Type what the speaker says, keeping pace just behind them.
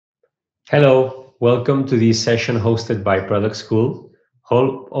Hello, welcome to this session hosted by Product School.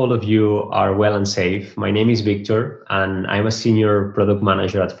 Hope all of you are well and safe. My name is Víctor, and I'm a senior product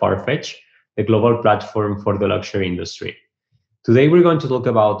manager at Farfetch, the global platform for the luxury industry. Today, we're going to talk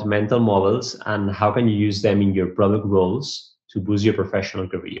about mental models and how can you use them in your product roles to boost your professional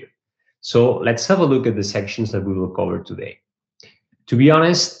career. So let's have a look at the sections that we will cover today. To be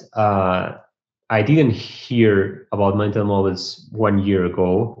honest, I didn't hear about mental models 1 year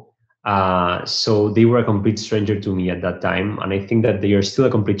ago. So they were a complete stranger to me at that time. And I think that they are still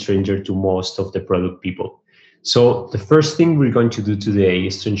a complete stranger to most of the product people. So the first thing we're going to do today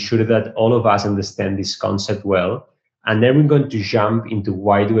is to ensure that all of us understand this concept well. And then we're going to jump into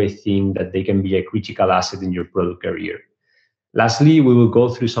why do I think that they can be a critical asset in your product career. Lastly, we will go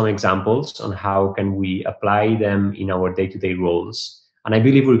through some examples on how can we apply them in our day-to-day roles. And I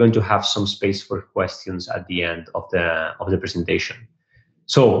believe we're going to have some space for questions at the end of the presentation.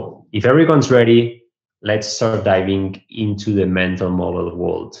 So if everyone's ready, let's start diving into the mental model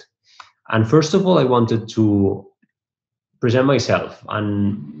world. And first of all, I wanted to present myself.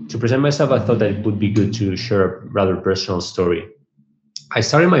 And to present myself, I thought that it would be good to share a rather personal story. I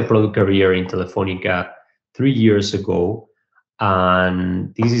started my product career in Telefónica 3 years ago.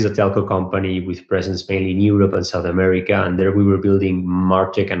 And this is a telco company with presence mainly in Europe and South America. And there we were building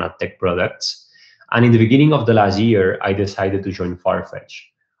MarTech and AdTech products. And in the beginning of the last year, I decided to join Farfetch.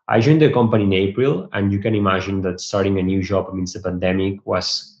 I joined the company in April, and you can imagine that starting a new job amidst the pandemic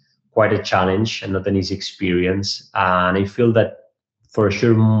was quite a challenge and not an easy experience. And I feel that for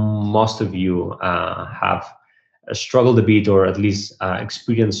sure most of you have struggled a bit, or at least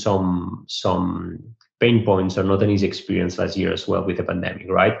experienced some pain points, or not an easy experience last year as well with the pandemic,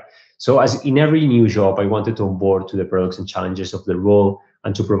 right? So as in every new job, I wanted to onboard to the products and challenges of the role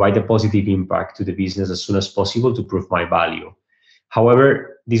and to provide a positive impact to the business as soon as possible to prove my value.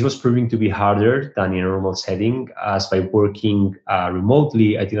 However, this was proving to be harder than in a normal setting, as by working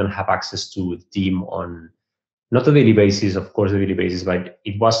remotely, I didn't have access to the team on not a daily basis, of course, a daily basis, but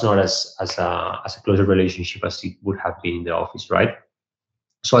it was not as a closer relationship as it would have been in the office, right?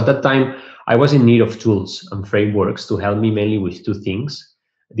 So at that time, I was in need of tools and frameworks to help me mainly with two things.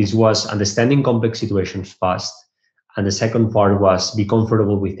 This was understanding complex situations fast, and the second part was be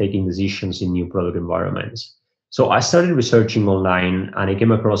comfortable with taking decisions in new product environments. So I started researching online, and I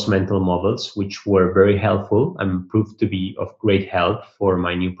came across mental models, which were very helpful and proved to be of great help for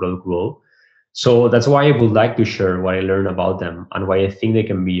my new product role. So that's why I would like to share what I learned about them and why I think they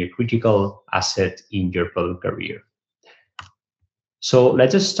can be a critical asset in your product career. So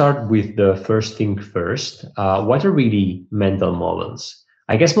let's just start with the first thing first. What are really mental models?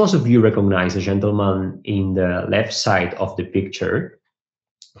 I guess most of you recognize the gentleman in the left side of the picture.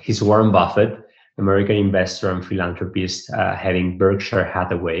 He's Warren Buffett, American investor and philanthropist heading Berkshire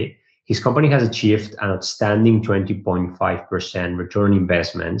Hathaway. His company has achieved an outstanding 20.5% return on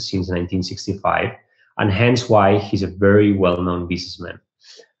investment since 1965, and hence why he's a very well-known businessman.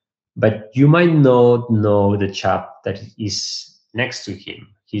 But you might not know the chap that is next to him.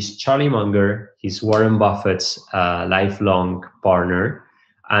 He's Charlie Munger. He's Warren Buffett's lifelong partner.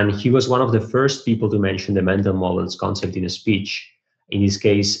 And he was one of the first people to mention the mental models concept in a speech, in this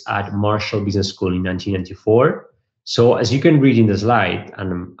case at Marshall Business School in 1994. So as you can read in the slide,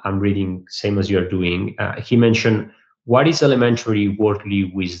 and I'm reading same as you're doing, he mentioned, what is elementary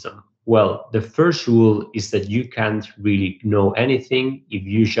worldly wisdom? Well, the first rule is that you can't really know anything if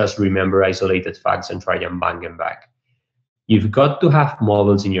you just remember isolated facts and try and bang them back. You've got to have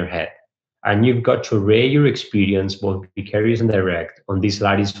models in your head, and you've got to array your experience, both vicarious and direct, on this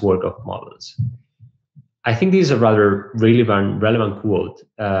lattice work of models. I think this is a rather relevant quote,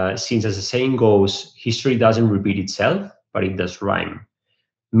 since as the saying goes, history doesn't repeat itself, but it does rhyme,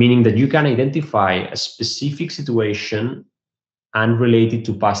 meaning that you can identify a specific situation and relate it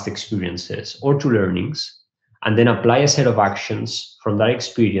to past experiences or to learnings, and then apply a set of actions from that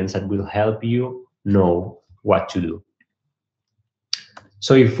experience that will help you know what to do.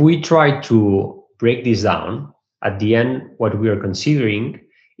 So if we try to break this down, at the end, what we are considering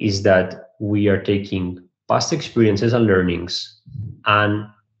is that we are taking past experiences and learnings and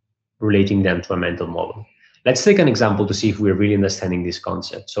relating them to a mental model. Let's take an example to see if we're really understanding this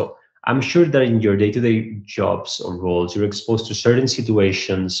concept. So I'm sure that in your day-to-day jobs or roles, you're exposed to certain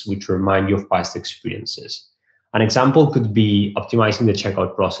situations which remind you of past experiences. An example could be optimizing the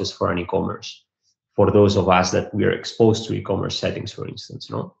checkout process for an e-commerce, for those of us that we are exposed to e-commerce settings, for instance,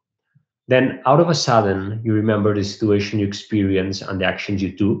 no? Then out of a sudden, you remember the situation you experienced and the actions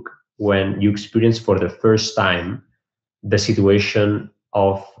you took when you experienced for the first time the situation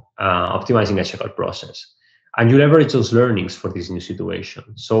of optimizing a checkout process. And you leverage those learnings for this new situation.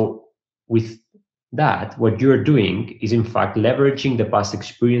 So with that, what you're doing is in fact leveraging the past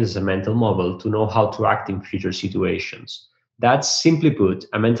experience as a mental model to know how to act in future situations. That's simply put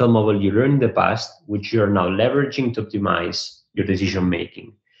a mental model you learned in the past, which you're now leveraging to optimize your decision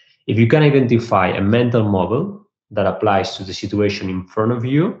making. If you can identify a mental model that applies to the situation in front of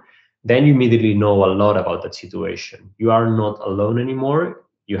you, then you immediately know a lot about that situation. You are not alone anymore.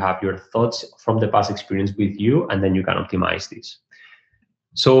 You have your thoughts from the past experience with you, and then you can optimize this.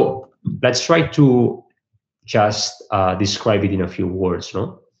 So let's try to just describe it in a few words.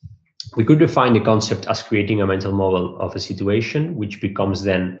 No? We could define the concept as creating a mental model of a situation, which becomes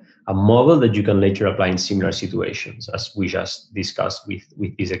then a model that you can later apply in similar situations, as we just discussed with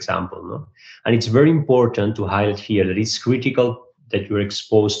this example. No? And it's very important to highlight here that it's critical that you're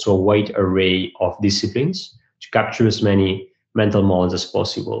exposed to a wide array of disciplines to capture as many mental models as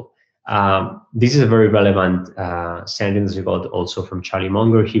possible. This is a very relevant sentence we got also from Charlie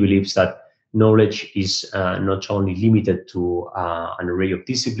Munger. He believes that knowledge is not only limited to an array of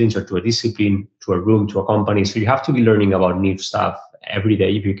disciplines or to a discipline, to a room, to a company. So you have to be learning about new stuff every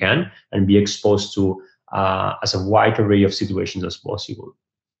day if you can, and be exposed to as a wide array of situations as possible.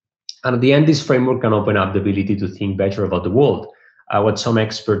 And at the end, this framework can open up the ability to think better about the world, what some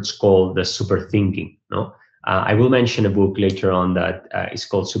experts call the super thinking. No? I will mention a book later on that is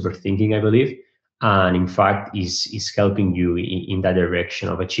called Super Thinking, I believe, and in fact is helping you in that direction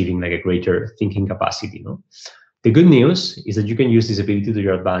of achieving like a greater thinking capacity. No? The good news is that you can use this ability to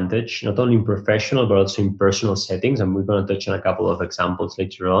your advantage, not only in professional, but also in personal settings. And we're going to touch on a couple of examples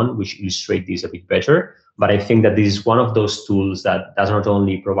later on, which illustrate this a bit better. But I think that this is one of those tools that does not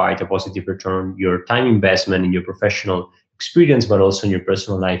only provide a positive return on your time investment in your professional experience, but also in your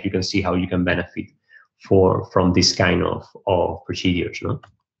personal life. You can see how you can benefit from this kind of procedures. No?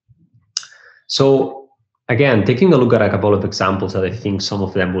 So again, taking a look at a couple of examples that I think some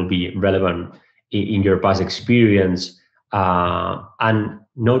of them will be relevant in your past experience, and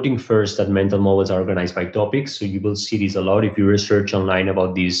noting first that mental models are organized by topics. So you will see this a lot if you research online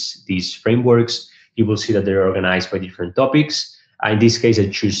about these frameworks. You will see that they're organized by different topics. In this case, I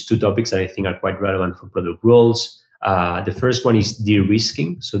choose two topics that I think are quite relevant for product roles. The first one is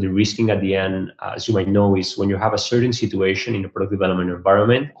de-risking. So de-risking at the end, as you might know, is when you have a certain situation in a product development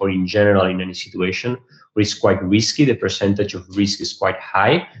environment, or in general in any situation where it's quite risky, the percentage of risk is quite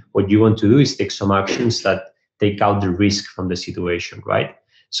high. What you want to do is take some actions that take out the risk from the situation, right?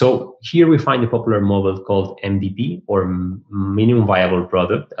 So here we find a popular model called MVP, or minimum viable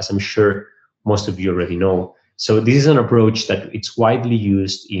product, as I'm sure most of you already know. So this is an approach that it's widely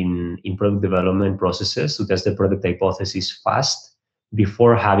used in product development processes to test the product hypothesis fast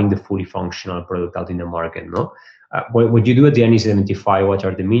before having the fully functional product out in the market. No, what you do at the end is identify what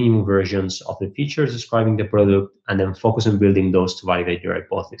are the minimum versions of the features describing the product, and then focus on building those to validate your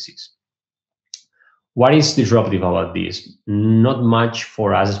hypothesis. What is disruptive about this? Not much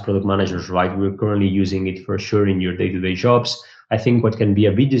for us as product managers, right? We're currently using it for sure in your day-to-day jobs. I think what can be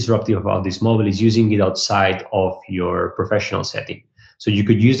a bit disruptive about this model is using it outside of your professional setting. So you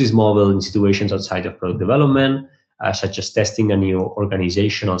could use this model in situations outside of product development, such as testing a new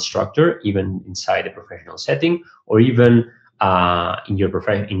organizational structure, even inside a professional setting, or even in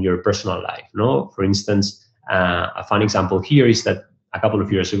your personal life. No, for instance, a fun example here is that a couple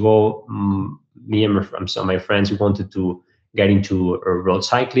of years ago, me and some of my friends, we wanted to get into road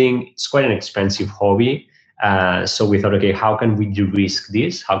cycling. It's quite an expensive hobby. So we thought, okay, how can we de-risk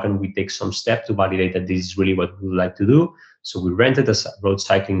this? How can we take some step to validate that this is really what we would like to do? So we rented a road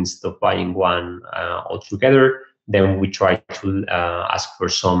cycling instead of buying one altogether. Then we tried to ask for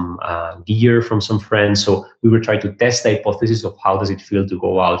some gear from some friends. So we were trying to test the hypothesis of how does it feel to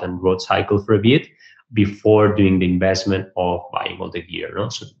go out and road cycle for a bit before doing the investment of buying all the gear. No?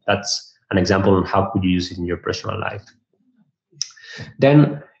 So that's an example on how could you use it in your personal life.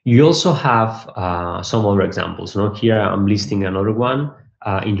 Then you also have some other examples. No? Here I'm listing another one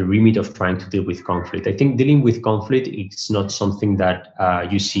in the remit of trying to deal with conflict. I think dealing with conflict is not something that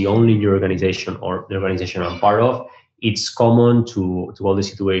you see only in your organization or the organization I'm part of. It's common to all the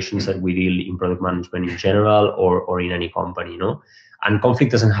situations that we deal in product management in general, or in any company. No? And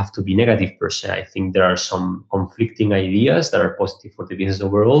conflict doesn't have to be negative per se. I think there are some conflicting ideas that are positive for the business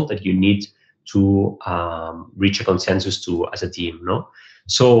overall that you need to reach a consensus to as a team. No?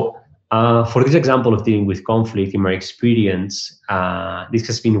 So for this example of dealing with conflict, in my experience, this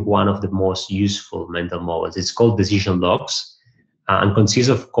has been one of the most useful mental models. It's called decision logs and consists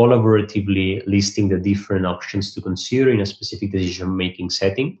of collaboratively listing the different options to consider in a specific decision-making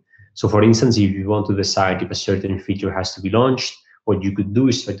setting. So for instance, if you want to decide if a certain feature has to be launched, what you could do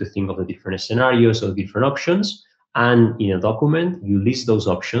is try to think of the different scenarios or different options. And in a document, you list those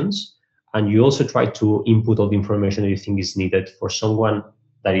options and you also try to input all the information that you think is needed for someone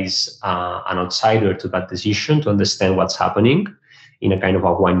that is an outsider to that decision to understand what's happening in a kind of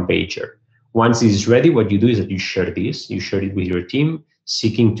a one-pager. Once this is ready, what you do is that you share this. You share it with your team,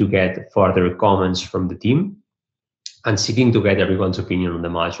 seeking to get further comments from the team and seeking to get everyone's opinion on the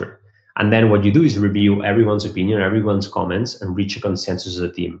matter. And then what you do is review everyone's opinion, everyone's comments, and reach a consensus as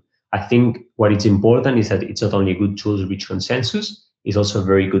a team. I think what is important is that it's not only a good tool to reach consensus, it's also a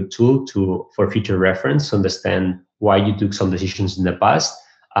very good tool for future reference to understand why you took some decisions in the past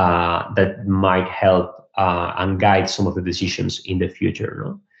that might help and guide some of the decisions in the future.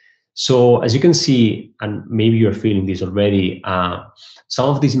 No? So as you can see, and maybe you're feeling this already, some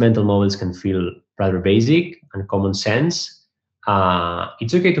of these mental models can feel rather basic and common sense.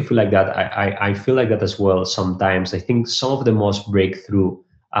 It's okay to feel like that. I feel like that as well sometimes. I think some of the most breakthrough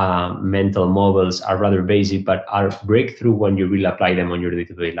mental models are rather basic, but are breakthrough when you really apply them on your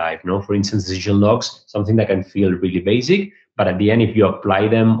day-to-day life. No, for instance, decision logs, something that can feel really basic, but at the end, if you apply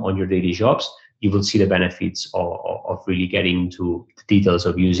them on your daily jobs, you will see the benefits of really getting to the details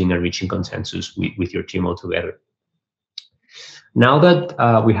of using and reaching consensus with your team altogether. Now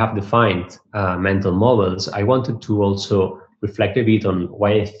that we have defined mental models, I wanted to also reflect a bit on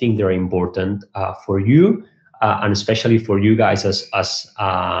why I think they're important for you, and especially for you guys as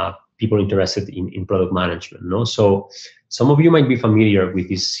people interested in product management. No? So some of you might be familiar with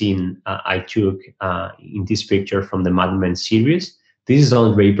this scene I took in this picture from the Mad Men series. This is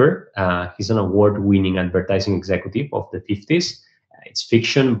Don Draper. He's an award-winning advertising executive of the 50s. It's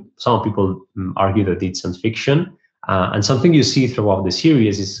fiction. Some people argue that it's science fiction. And something you see throughout the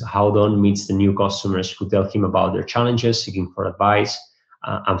series is how Don meets the new customers who tell him about their challenges, seeking for advice,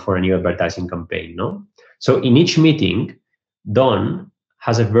 and for a new advertising campaign. No? So in each meeting, Don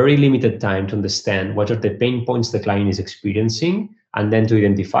has a very limited time to understand what are the pain points the client is experiencing, and then to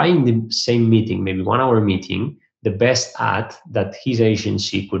identify in the same meeting, maybe 1 hour meeting, the best ad that his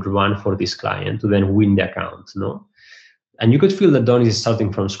agency could run for this client to then win the account. No? And you could feel that Don is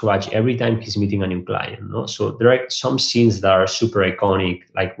starting from scratch every time he's meeting a new client. No? So there are some scenes that are super iconic,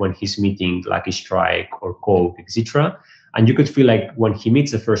 like when he's meeting Lucky Strike or Coke, etc. And you could feel like when he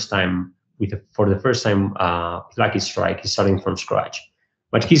meets for the first time Lucky Strike, he's starting from scratch.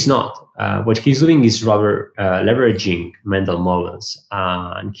 But he's not. What he's doing is rather leveraging mental models.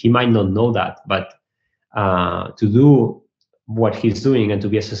 And he might not know that, but to do what he's doing and to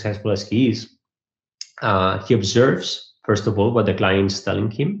be as successful as he is, he observes, first of all, what the client is telling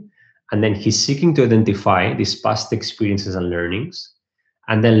him, and then he's seeking to identify these past experiences and learnings,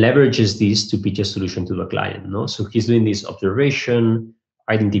 and then leverages these to pitch a solution to the client. No? So he's doing this observation,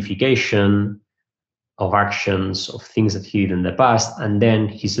 identification of actions, of things that he did in the past, and then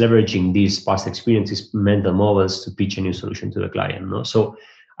he's leveraging these past experiences, mental models, to pitch a new solution to the client. No? So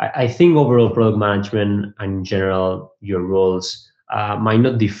I think overall product management and in general your roles might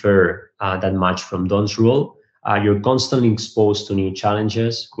not differ that much from Don's role. You're constantly exposed to new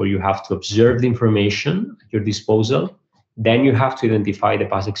challenges where you have to observe the information at your disposal. Then you have to identify the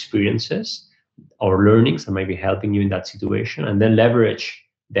past experiences or learnings that might be helping you in that situation, and then leverage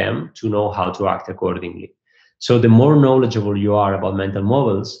them to know how to act accordingly. So the more knowledgeable you are about mental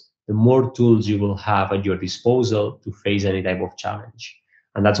models, the more tools you will have at your disposal to face any type of challenge.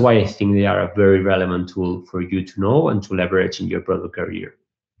 And that's why I think they are a very relevant tool for you to know and to leverage in your product career.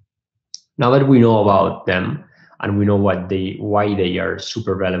 Now that we know about them and we know why they are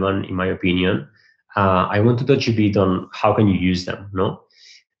super relevant, in my opinion, I want to touch a bit on how can you use them. No?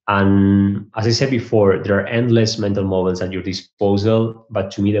 And as I said before, there are endless mental models at your disposal,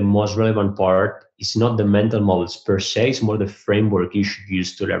 but to me, the most relevant part is not the mental models per se, it's more the framework you should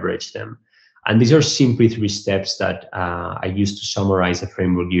use to leverage them. And these are simply 3 steps that I use to summarize the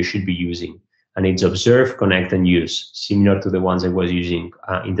framework you should be using. And it's observe, connect, and use, similar to the ones I was using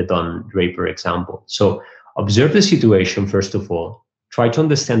in the Don Draper example. So observe the situation, first of all. Try to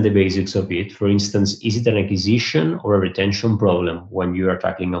understand the basics of it. For instance, is it an acquisition or a retention problem when you are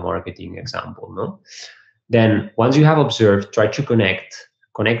tackling a marketing example? No? Then once you have observed, try to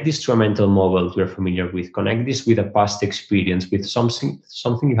connect this to a mental model you're familiar with. Connect this with a past experience, with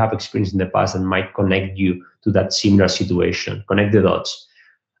something you have experienced in the past and might connect you to that similar situation. Connect the dots.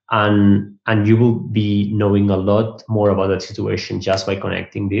 And you will be knowing a lot more about that situation just by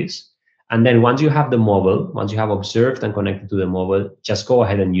connecting this. And then once you have the model, once you have observed and connected to the model, just go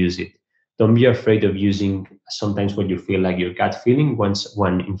ahead and use it. Don't be afraid of using sometimes what you feel like your gut feeling,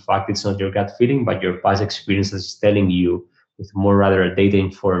 when in fact it's not your gut feeling, but your past experiences is telling you with more rather a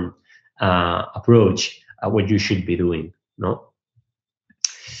data-informed approach what you should be doing. No?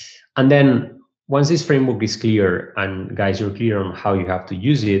 And then once this framework is clear and guys, you're clear on how you have to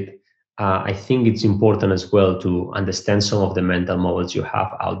use it, I think it's important as well to understand some of the mental models you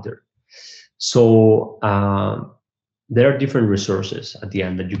have out there. So there are different resources at the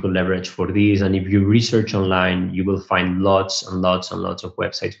end that you can leverage for this. And if you research online, you will find lots and lots and lots of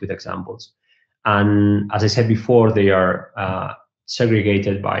websites with examples. And as I said before, they are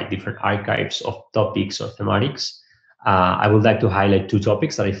segregated by different archives of topics or thematics. I would like to highlight two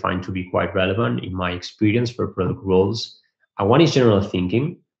topics that I find to be quite relevant in my experience for product roles. One is general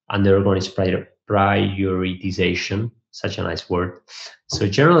thinking, and the other one is prioritization, such a nice word. So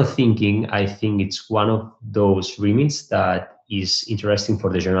general thinking, I think it's one of those remits that is interesting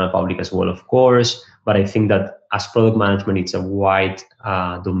for the general public as well, of course, but I think that as product management, it's a wide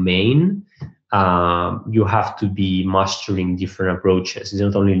domain. You have to be mastering different approaches. It's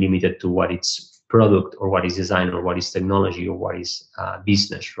not only limited to what it's product or what is design or what is technology or what is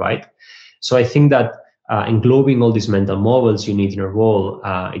business, right? So I think that englobing all these mental models you need in a role,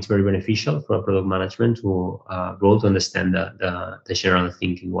 it's very beneficial for a product management to role to understand the general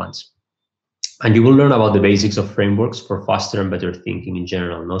thinking ones. And you will learn about the basics of frameworks for faster and better thinking in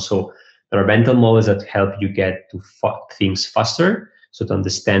general. No? So there are mental models that help you get to things faster, so to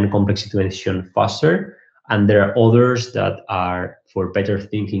understand complex situation faster. And there are others that are for better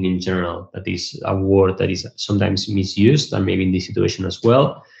thinking in general. That is a word that is sometimes misused, and maybe in this situation as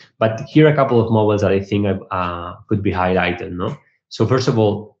well. But here are a couple of models that I think could be highlighted. No? So first of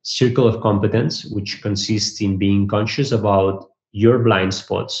all, circle of competence, which consists in being conscious about your blind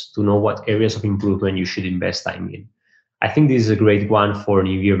spots to know what areas of improvement you should invest time in. I think this is a great one for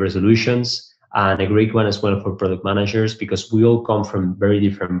New Year resolutions, and a great one as well for product managers, because we all come from very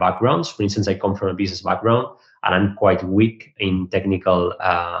different backgrounds. For instance, I come from a business background, and I'm quite weak in technical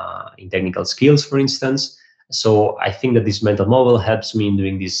skills, for instance. So I think that this mental model helps me in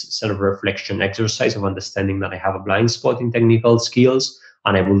doing this self-reflection exercise of understanding that I have a blind spot in technical skills,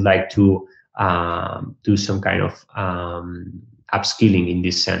 and I would like to do some kind of upskilling in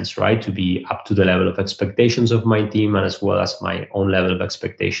this sense, right? To be up to the level of expectations of my team, and as well as my own level of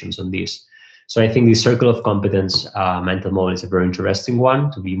expectations on this. So I think the circle of competence mental model is a very interesting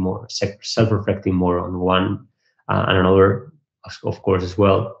one, to be more self-reflecting more on one and another, of course, as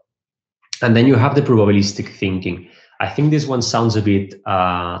well. And then you have the probabilistic thinking. I think this one sounds a bit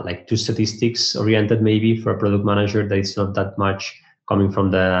like too statistics oriented, maybe for a product manager, that it's not that much coming from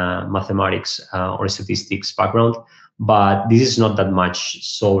the mathematics or statistics background. But this is not that much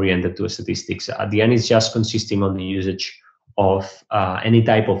so oriented to statistics. At the end, it's just consisting on the usage of any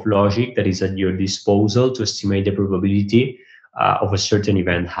type of logic that is at your disposal to estimate the probability of a certain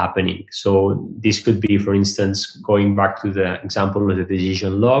event happening. So this could be, for instance, going back to the example of the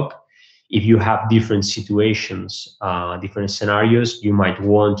decision log. If you have different situations, different scenarios, you might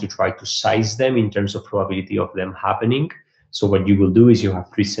want to try to size them in terms of probability of them happening. So what you will do is you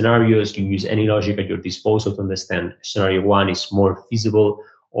have 3 scenarios, you use any logic at your disposal to understand scenario 1 is more feasible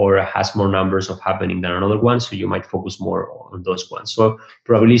or has more numbers of happening than another one, so you might focus more on those ones. So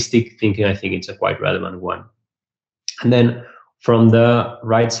probabilistic thinking, I think it's a quite relevant one. And then from the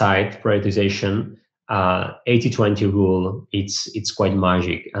right side, prioritization, 80-20 rule, it's quite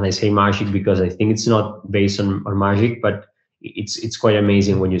magic. And I say magic because I think it's not based on magic, but it's quite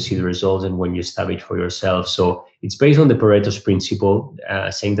amazing when you see the results and when you establish for yourself. So it's based on the Pareto's principle,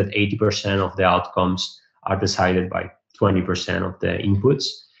 saying that 80% of the outcomes are decided by 20% of the inputs.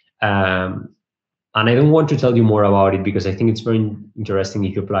 And I don't want to tell you more about it because I think it's very interesting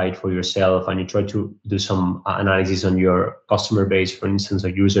if you apply it for yourself and you try to do some analysis on your customer base, for instance, or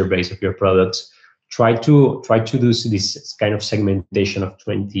user base of your products. Try to do this kind of segmentation of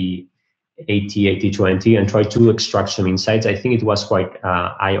 20, 80, 20, and try to extract some insights. I think it was quite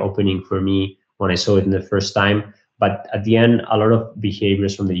eye-opening for me when I saw it in the first time. But at the end, a lot of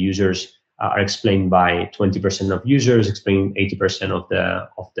behaviors from the users are explained by 20% of users, explaining 80% of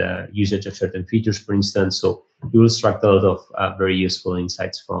the usage of certain features, for instance. So you will extract a lot of very useful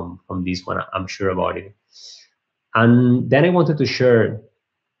insights from this one. I'm sure about it. And then I wanted to share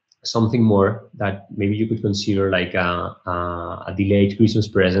something more that maybe you could consider like a delayed Christmas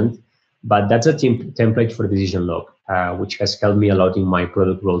present. But that's a template for decision log, which has helped me a lot in my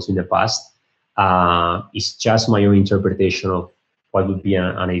product roles in the past. It's just my own interpretation of what would be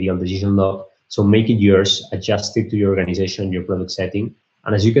an ideal decision log. So make it yours, adjust it to your organization, your product setting.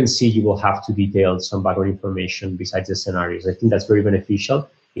 And as you can see, you will have to detail some background information besides the scenarios. I think that's very beneficial.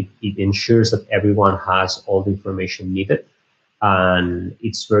 It ensures that everyone has all the information needed. And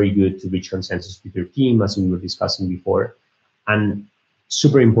it's very good to reach consensus with your team, as we were discussing before. And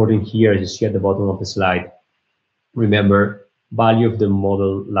super important here, as you see at the bottom of the slide, remember, value of the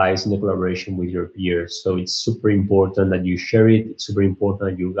model lies in the collaboration with your peers. So it's super important that you share it. It's super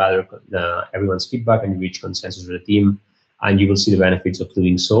important that you gather everyone's feedback and you reach consensus with the team, and you will see the benefits of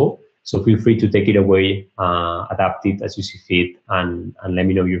doing so. So feel free to take it away, adapt it as you see fit, and let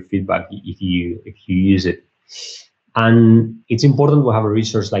me know your feedback if you use it. And it's important to have a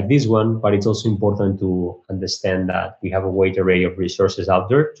resource like this one, but it's also important to understand that we have a wide array of resources out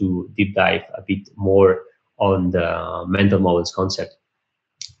there to deep dive a bit more on the mental models concept.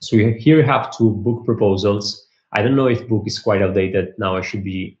 So here you have two book proposals. I don't know if book is quite outdated now. I should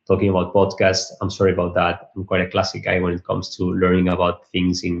be talking about podcast. I'm sorry about that. I'm quite a classic guy when it comes to learning about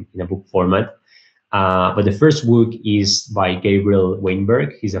things in a book format. But the first book is by Gabriel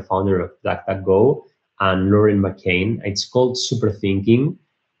Weinberg. He's a founder of DuckDuckGo, and Lauren McCain. It's called Super Thinking.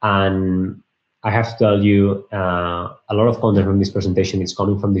 And I have to tell you, a lot of content from this presentation is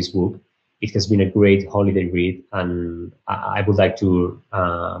coming from this book. It has been a great holiday read, and I would like to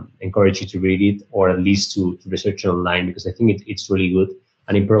encourage you to read it, or at least to research it online, because I think it's really good.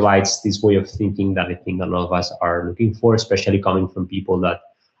 And it provides this way of thinking that I think a lot of us are looking for, especially coming from people that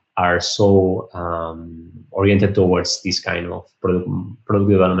are so oriented towards this kind of product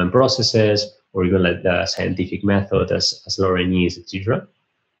development processes, or even like the scientific method as Lauren is, etc.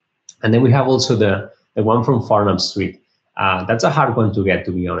 And then we have also the one from Farnham Street. That's a hard one to get,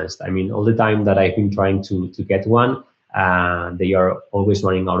 to be honest. I mean, all the time that I've been trying to get one, they are always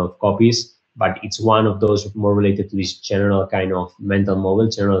running out of copies, but it's one of those more related to this general kind of mental model,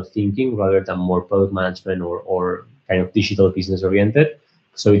 general thinking, rather than more product management or kind of digital business oriented.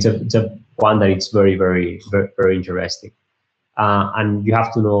 So it's a one that it's very, very, very, very interesting. And you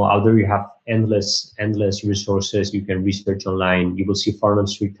have to know, out there you have endless resources. You can research online. You will see Farnham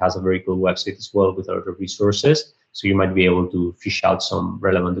Street has a very cool website as well with a lot of resources. So you might be able to fish out some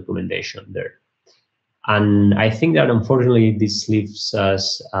relevant documentation there. And I think that unfortunately this leaves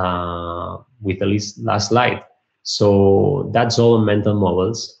us with the last slide. So that's all on mental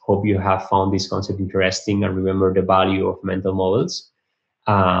models. Hope you have found this concept interesting and remember the value of mental models.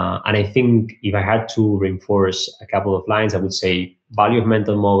 And I think if I had to reinforce a couple of lines, I would say value of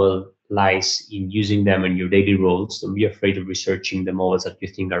mental model lies in using them in your daily roles. Don't be afraid of researching the models that you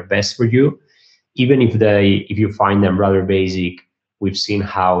think are best for you. Even if you find them rather basic, we've seen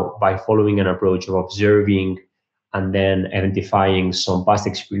how by following an approach of observing and then identifying some past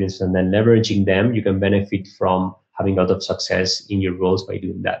experience and then leveraging them, you can benefit from having a lot of success in your roles by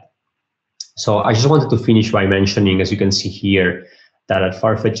doing that. So I just wanted to finish by mentioning, as you can see here, that at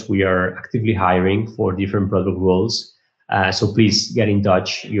Farfetch we are actively hiring for different product roles. So please get in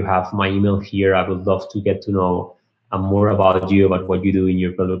touch. You have my email here. I would love to get to know more about you, about what you do in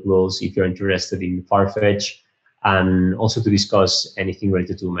your product roles, if you're interested in Farfetch, and also to discuss anything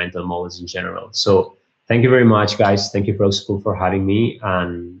related to mental models in general. So thank you very much, guys. Thank you, Pro School, for having me.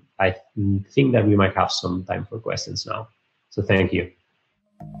 And I think that we might have some time for questions now. So thank you.